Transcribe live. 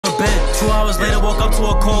bed. 2 hours later, woke up to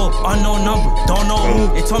a call. Unknown number, don't know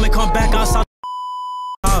who. They told me come back outside.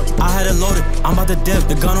 I had it loaded, I'm about to dip.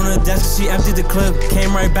 The gun on the desk, she emptied the clip.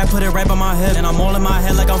 Came right back, put it right by my hip. And I'm all in my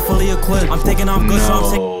head like I'm fully equipped. I'm thinking I'm good, so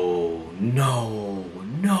I'm taking. No.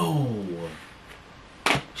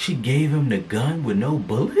 She gave him the gun with no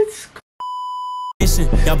bullets?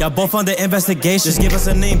 Y'all both under investigation. Just give us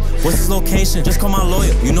a name, what's his location? Just call my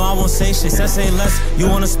lawyer, you know I won't say shit. Said say less, you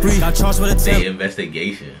on a spree. Got charged with a tip.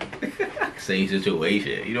 Investigation. Same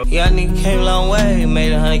situation, you know? Yeah, nigga came a long way.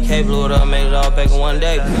 Made 100K, blew it up, made it all back in one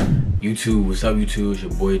day. YouTube, what's up YouTube? It's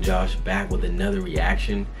your boy Josh back with another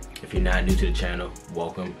reaction. If you're not new to the channel,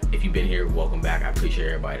 welcome. If you've been here, welcome back. I appreciate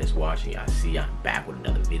everybody that's watching. I see I'm back with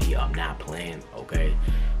another video. I'm not playing, okay?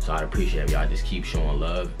 So I'd appreciate y'all just keep showing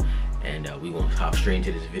love. And we're gonna hop straight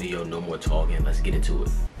into this video. No more talking, let's get into it.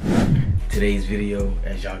 Today's video,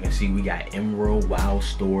 as y'all can see, we got Emro Wow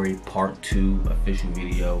Story Part 2 official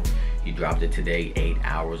video. He dropped it today, 8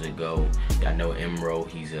 hours ago. Y'all know Emro,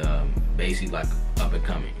 he's basically like up and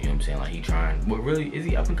coming, you know what I'm saying? Like he trying, but really, is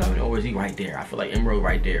he up and coming or is he right there? I feel like Emro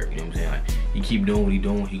right there, you know what I'm saying? Like he keep doing what he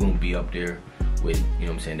doing, he gonna be up there with, you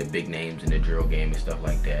know what I'm saying, the big names in the drill game and stuff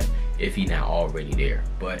like that, if he not already there.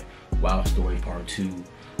 But Wow Story Part 2,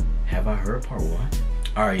 have I heard Part 1?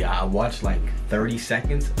 All right, y'all, I watched like 30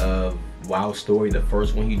 seconds of Wow Story, the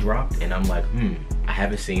first one he dropped, and I'm like, I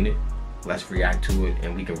haven't seen it. Let's react to it,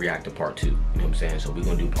 and we can react to Part 2. You know what I'm saying? So we're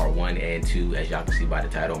gonna do Part 1 and 2, as y'all can see by the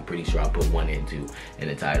title. I'm pretty sure I put 1 and 2 in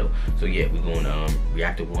the title. So yeah, we're gonna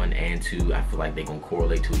react to 1 and 2. I feel like they're gonna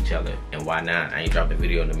correlate to each other, and why not? I ain't dropped a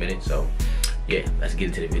video in a minute, so yeah, let's get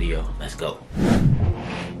into the video. Let's go.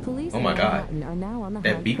 Police oh my God, are now on the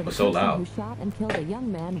that hunt beat for was the so person loud. who shot and killed a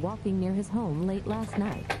young man walking near his home late last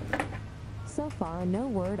night. So far, no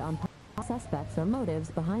word on suspects or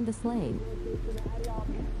motives behind the slaying.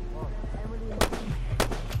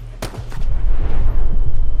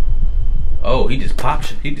 Oh, he just popped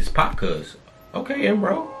cuz. Okay,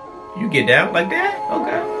 Emro, you get down like that?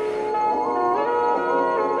 Okay.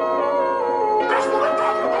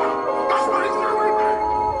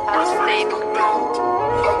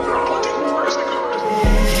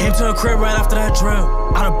 Came to the crib right after that drill.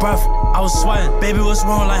 Out of breath, I was sweating. Baby, what's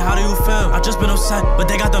wrong? Like, how do you feel? I just been upset, but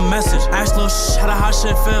they got the message. Ask little how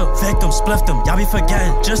shit feel. Victim, spliff them, y'all be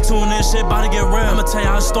forgetting. Just tune in, shit about to get real. I'ma tell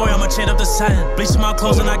y'all a story, I'ma change up the setting. Bleaching my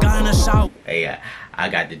clothes and I got in the shower. Hey, I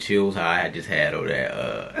got the chills how I just had on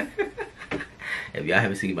that. If y'all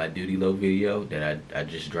haven't seen my Duty Low video that I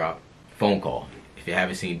just dropped, phone call. If you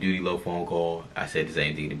haven't seen Duty Low phone call, I said the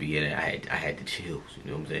same thing to be in it. I had the chills,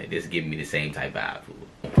 you know what I'm saying? This is giving me the same type vibe.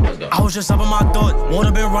 Let's go. I was just up in my thought.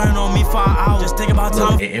 Water been running on me for an hour. Just think about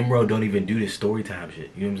time. Look, and Emro don't even do this story time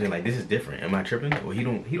shit. You know what I'm saying? Like, this is different. Am I tripping? Well, he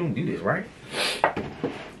don't do this, right?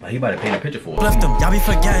 Like, he about to paint a picture for us. Lift them, y'all be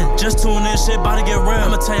forgetting. Just tune in, shit about to get real.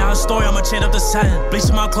 I'ma tell y'all a story, I'ma change up the setting.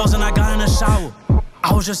 Bleaching my clothes and I got in the shower.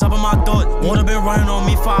 I was just up in my thought. Water been running on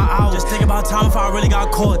me for an hour. Just think about time if I really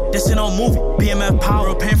got caught. This ain't no movie, BMF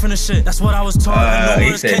power, pain from the shit. That's what I was taught.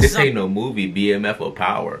 He said this ain't no movie, BMF or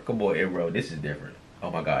power. Come on, Emro, this is different. Oh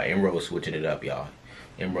my God, Emro was switching it up, y'all.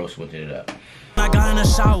 Emro switching it up. I got in the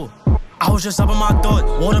shower. I was just up in my thought.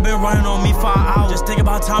 Water been running on me for an hour. Just think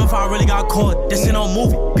about time if I really got caught. This ain't no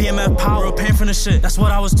movie, BMF power, pain from the shit. That's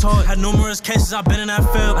what I was taught. Had numerous cases, I've been in that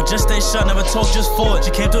field. I just stay shut, never talk, just fought. She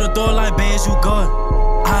came through the door like, babe, is you good?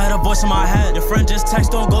 I had a voice in my head. Your friend just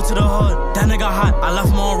text, don't go to the hood. That nigga hot, I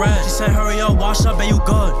left him on red. She said, hurry up, wash up, babe, you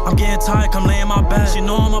good? I'm getting tired, come lay in my bed. She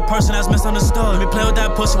know I'm a person that's misunderstood. Let me play with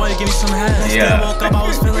that pussy while you give me some head. Next day I woke up, I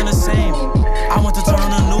was feeling the same. I went to turn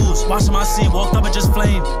on the news, watching my scene, woke up and just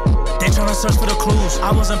flamed. They tryna search for the clues.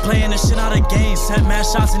 I wasn't playing this shit out of game. Set mad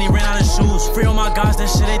shots and he ran out of shoes. Free all my guys, that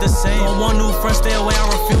shit ain't the same. On one new friend, stay away, I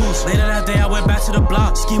refuse. Later that day, I went back to the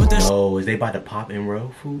block. Ski with this. Oh, is they about to pop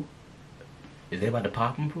Emro, fool? Is they about to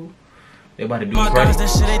pop him, fool? They about to do my guys, that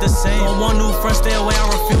shit ain't the same. On one new friend, stay away, I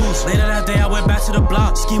refuse. Later that day, I went back to the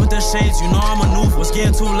block. Ski with the shades, you know I maneuver. Was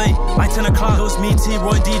getting too late, like 10 o'clock. It was me,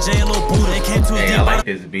 T-Roy, DJ, and Lil Buddha. They came too deep. I like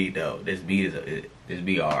this beat though. This beat is this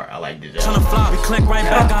BR. I like this. Tryna flop, we click right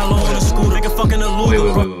back, got low on the scooter. Nigga fucking the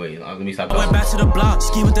Luger. Wait. Let me stop. I went back to the block,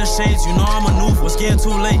 ski with the shades, you know I maneuver. Was getting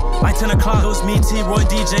too late, like 10 o'clock. It was me, T-Roy,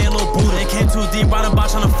 DJ, and Lil Buddha. They came too deep, riding by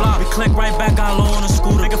tryna flop. We click right back, got low on the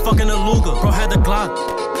scooter. Nigga fucking the Luger, bro had the Glock.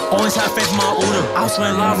 Always had faith in my Uda. I was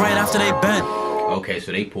went live right after they bent. Okay,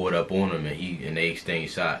 so they pulled up on him and they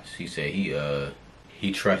exchanged shots. He said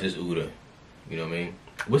he trusts his Uda. You know what I mean?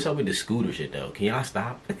 What's up with the scooter shit though? Can y'all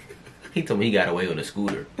stop? He told me he got away on a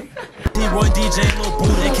scooter. D-Roy, DJ, Lil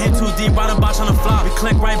Buddha. They came too deep, riding box on the flop. We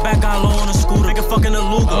click right back, got low on the scooter. Nigga fucking the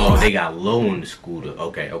Luger. Oh, they got low on the scooter.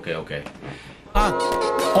 Okay. Always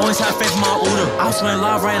have faith in my Uda. I went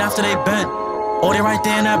live right after they bent. Oh, they right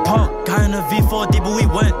there in that park. Got in the V4 deep, but we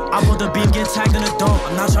went. I put the beam, get tagged in the door.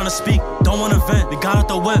 I'm not trying to speak, don't wanna vent. We got out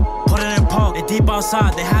the whip, put it in park. They deep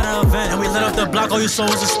outside, they had an event. And we lit up the block, all you saw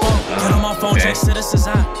was a spark. Get on my phone, check Citizens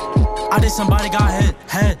app. I did somebody got hit,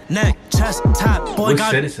 head, neck, chest, tap. Boy,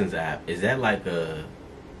 what Citizens app? Is that like a...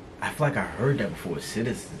 I feel like I heard that before.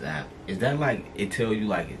 Citizens app. Is that like it tell you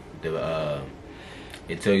like the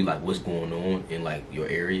it tell you like what's going on in like your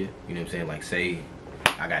area? You know what I'm saying? Like say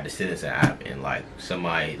I got the Citizen app and like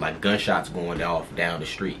somebody like gunshots going off down the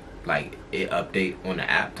street. Like it update on the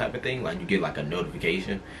app type of thing. Like you get like a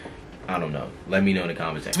notification. I don't know. Let me know in the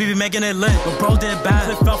comments section. We be making it lit, but bro did bad.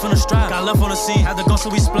 Clip fell from the strap, got left on the scene. Had to go, so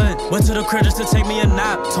we split. Went to the crib just to take me a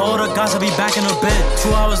nap. Told the guys I'll be back in a bit. 2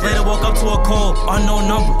 hours later, woke up to a call. Unknown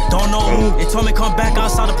number, don't know who. They told me come back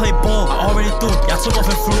outside to play ball. I already threw, y'all took off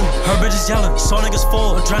and flew. Her bitches yelling, saw niggas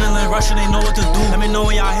fall. Adrenaline rushing, they know what to do. Let me know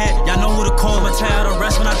when y'all hit, y'all know who to call. I'ma tell y'all the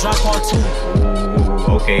rest when I drop part 2.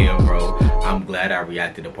 Ooh, okay, bro. I'm glad I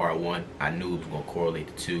reacted to part 1. I knew it was gonna correlate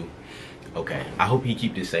to 2. Okay, I hope he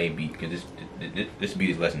keep the same beat because this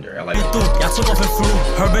beat is legendary. I like it. Y'all took off and flew.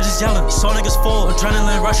 Her bitches yelling, saw niggas fall.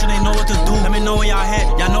 Adrenaline rushing, they know what to do. Let me know when y'all hit,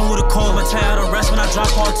 y'all know who to call. I'ma tell y'all the rest when I drop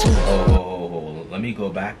part 2. Oh, let me go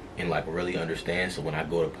back and like really understand. So when I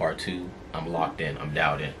go to part 2, I'm locked in. I'm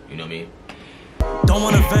dialed in. You know what I mean? Don't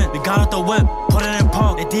wanna vent, we got out the whip, put it in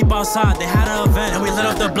park. They deep outside, they had an event. And we lit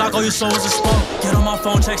up the block, all you saw was a spark. Get on my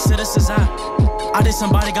phone, check Citizens app. I did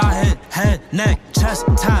somebody got hit, head, neck, chest,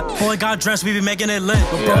 tap. Boy got dressed, we be making it lit.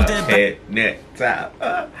 But bro did head, neck, tap.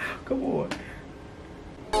 Come on.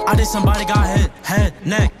 I did somebody got hit, head,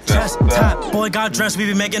 neck, chest, tap. Boy got dressed, we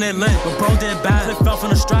be making it lit. But bro did bad, clip fell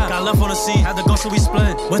from the strap. Got left on the scene, had to go, so we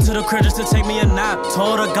split. Went to the crib just to take me a nap.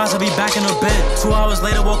 Told the guys I'll be back in a bit. 2 hours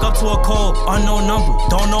later, woke up to a call. Unknown number,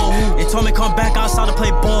 don't know who. They told me come back outside to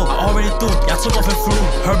play ball. I already threw, y'all took off and flew.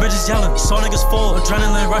 Her bitches yelling, saw niggas fall.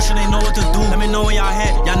 Adrenaline rushing, they know what to do. Let me know when y'all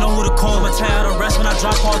hit, y'all know who to call. I'ma tell y'all the rest when I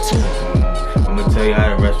drop part 2. I'm gonna tell you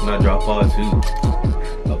how the rest when I drop part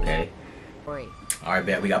 2. Okay. Alright,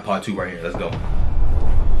 bet we got part 2 right here. Let's go.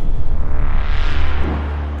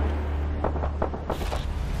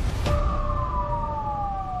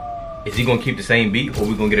 Is he gonna keep the same beat or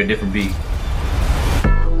we gonna get a different beat?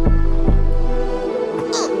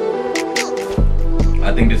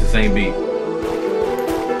 I think this is the same beat.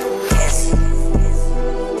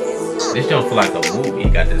 This don't feel like a movie. He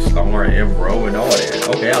got this star and bro and all that.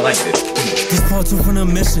 Okay, I like this. This part 2 from the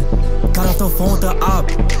mission. Got off the phone with the op.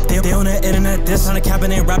 They on the internet, this on the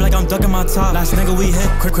cabin, ain't rap like I'm ducking my top. Last nigga we hit,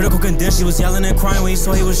 critical condition. He was yelling and crying when he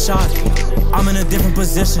saw he was shot. I'm in a different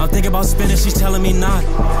position. I'm thinking about spinning, she's telling me not.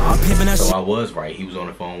 I'm peeping that shit. So I was right. He was on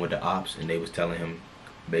the phone with the ops and they was telling him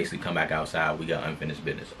basically come back outside. We got unfinished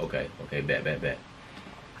business. Okay, bet.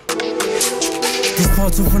 This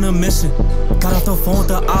part 2 from the mission. Got off the phone with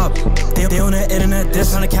the op. They on the internet,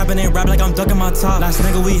 this on the cabin, ain't rap like I'm ducking my top. Last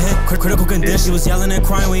nigga we hit, critical condition. He was yelling and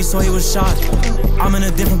crying when he saw he was shot. I'm in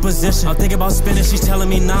a different position. I'm thinking about spinning, she's telling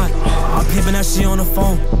me not. I'm peeping that she on the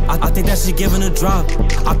phone. I think that she giving a drop.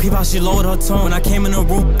 I peep how she lowered her tone. When I came in the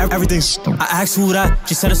room, everything. I asked who that.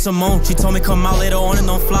 She said it's Simone. She told me come out later on and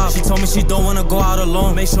don't flop. She told me she don't wanna go out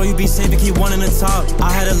alone. Make sure you be safe and keep one in the top.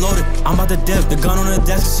 I had it loaded. I'm about to dip. The gun on the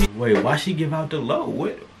desk. Wait, why she give out the low?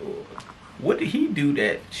 What did he do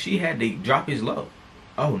that she had to drop his low?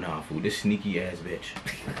 Oh nah, fool, this sneaky ass bitch.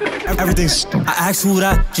 Everything. I asked who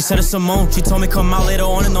that. She said it's Simone. She told me come out later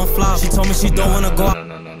on and don't flop. She told me she don't wanna go out.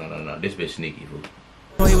 No. This bitch sneaky, fool.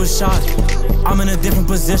 He was shot. I'm in a different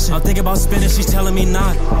position. I'm thinking about spinning, she's telling me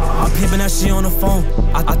not. I'm peeping that she on the phone.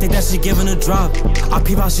 I think that she giving a drop. I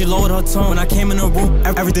peep how she lowered her tone. When I came in the room,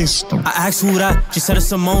 everything. I asked who that. She said it's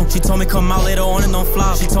Simone. She told me come out later on and don't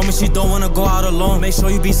flop. She told me she don't wanna go out alone. Make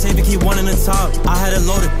sure you be safe and keep one in the top. I had it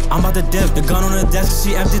loaded. I'm about to dip. The gun on the desk,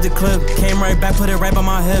 she emptied the clip. Came right back, put it right by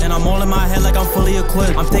my hip. And I'm all in my head like I'm fully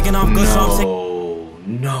equipped. I'm thinking I'm good, so I'm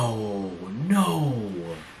taking. No.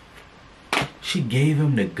 She gave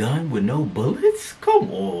him the gun with no bullets?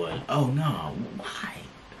 Come on. Oh no. Why?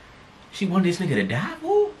 She wanted this nigga to die,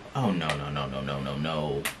 fool? Oh no.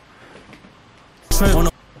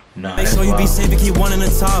 Nah, make sure you be safe and keep one in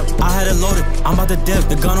the top. I had it loaded, I'm about to dip.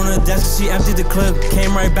 The gun on the desk, she emptied the clip.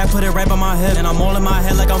 Came right back, put it right by my hip. And I'm all in my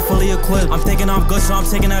head like I'm fully equipped. I'm thinking I'm good, so I'm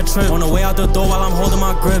taking that trip. On the way out the door while I'm holding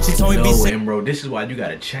my grip. She told me be safe. Bro, this is why you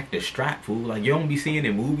gotta check the strap, fool. Like, you don't be seeing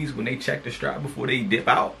in movies when they check the strap before they dip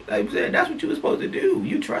out. Like I said, that's what you was supposed to do.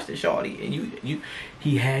 You trusted shorty, and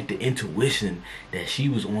he had the intuition that she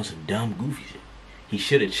was on some dumb goofy shit. He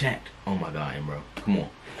should have checked. Oh my God, bro, come on.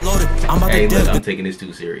 Loaded, I'm about Hey, to look, dip. I'm taking this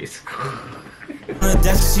too serious. On the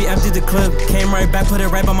desk, she emptied the clip. Came right back, put it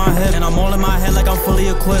right by my hip. And I'm all in my head like I'm fully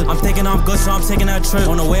equipped. I'm thinking I'm good, so I'm taking that trip.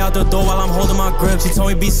 On the way out the door while I'm holding my grip. She told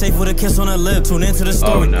me be safe with a kiss on her lip. Tune into the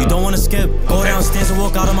story, no. You don't wanna skip. Go downstairs and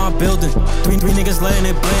walk out of my building. Three niggas letting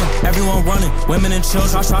it blend. Everyone running, women and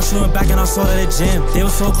children. Try shooting back and I saw that it jammed. They were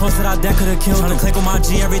so close that I dead could've killed. Trying to click with my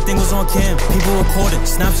G, everything was on cam. People recorded,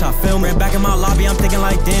 snapshot, film. Ran back in my lobby, I'm thinking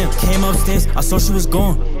like damn. Came upstairs, I saw she was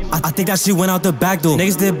gone. I think that she went out the back door.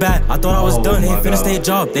 Niggas did bad, I thought I was done. They ain't finished their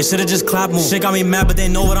job, they should've just clapped more. Shit got me mad, but they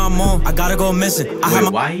know what I'm on. I gotta go missing.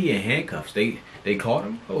 Wait, why he in handcuffs? They caught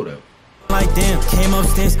him? Hold up. Like damn, came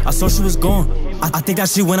upstairs, I saw she was gone. I think that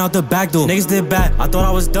she went out the back door. Niggas did bad, I thought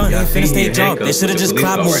I was done. They ain't finished their job, they should've just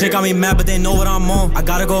clapped more. Shit got me mad, but they know what I'm on. I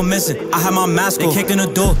gotta go missing. I had my mask on. They kicked in the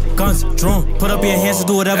door, guns drawn. Put up your hands to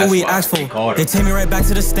do whatever we asked for. They take me right back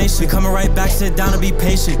to the station. We coming right back, sit down and be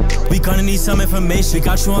patient. We gonna need some information. We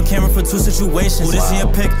got you on camera for 2 situations. Who this in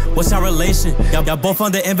your pick? What's our relation? Y'all both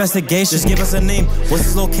under investigation. Just give us a name. What's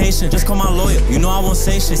his location? Just call my lawyer. You know I won't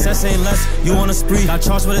say shit. Said say less. You on a spree? Got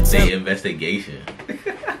charged with a Say investigation.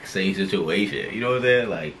 Same situation. You know what I'm saying?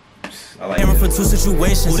 Like, I like camera for 2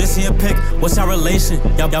 situations. Who this in your pick? What's our relation?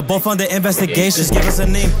 Y'all both under investigation. Just give us a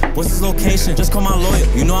name. What's his location? Just call my lawyer.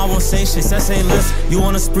 You know I won't say shit. Said say less. You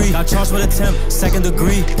on a spree? Got charged with attempt, 2nd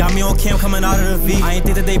degree. Got me on cam coming out of the V. I ain't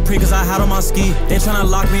think that they pre cause I had on my ski. They tryna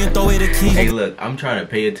lock me and throw away the key. Hey, look, I'm trying to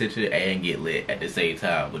pay attention and get lit at the same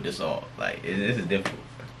time with this all. Like, this is difficult.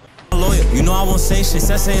 Lawyer, you know I won't say shit.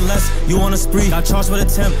 Said say less. You on a spree? Got charged with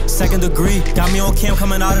attempt, 2nd degree. Got me on cam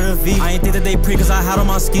coming out of the V. I ain't think that they pre cause I had on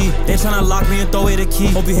my ski. They tryna lock me and throw away the key.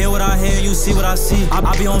 Hope you hear what I hear, you see what I see.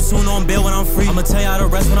 I'll be home soon on bail when I'm free. I'ma tell y'all the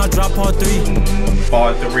rest when I drop part 3.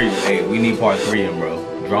 Part 3. Hey, we need part 3 in,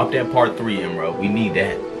 bro. Drop that part 3 in, bro. We need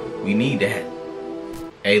that. We need that.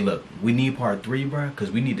 Hey, look, we need part 3, bro, because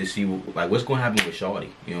we need to see like what's gonna happen with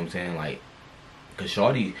Shorty. You know what I'm saying? Like, cause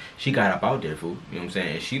Shorty, she got up out there, fool. You know what I'm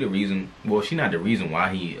saying? And she the reason. Well, she not the reason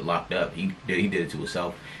why he locked up. He did it to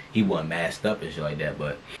himself. He wasn't masked up and shit like that.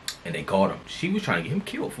 But and they caught him. She was trying to get him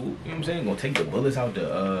killed, fool. You know what I'm saying? Gonna take the bullets out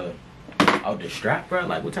the strap, bro.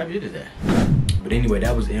 Like, what type of shit is that? But anyway,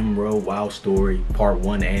 that was Emro Wild Story Part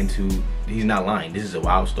 1 and 2. He's not lying. This is a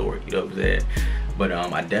wild story. You know what I'm saying? But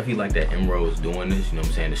I definitely like that Emro is doing this. You know what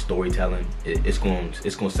I'm saying? The storytelling, it's going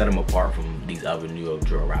to set him apart from these other New York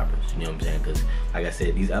drill rappers. You know what I'm saying? Because like I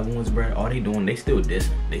said, these other ones, bro, all they doing, they still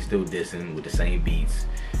dissing. They still dissing with the same beats,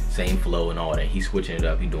 same flow and all that. He's switching it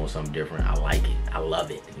up. He's doing something different. I like it. I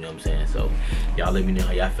love it. You know what I'm saying? So y'all let me know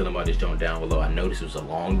how y'all feeling about this joint down below. I know this was a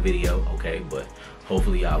long video, okay, but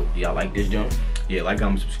hopefully y'all like this joint. Yeah, like,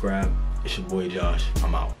 comment, subscribe. It's your boy Josh.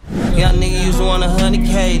 I'm out. Young nigga used to want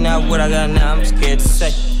 100K, now what I got now I'm scared to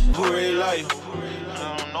say. Who really like?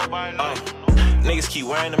 Niggas keep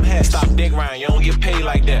wearing them hats. Stop dick round, you don't get paid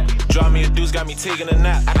like that. Draw me a deuce, got me taking a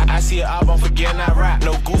nap. I see an album, forgetting I rap.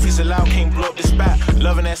 No goofies allowed, can't blow up the spot.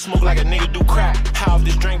 Loving that smoke like a nigga do crack. High off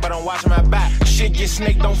this drink, but I'm watching my back. Shit get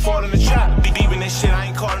snake, don't fall in the trap. Be deep in this shit, I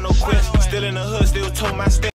ain't calling no quits. Still in the hood, still told my step.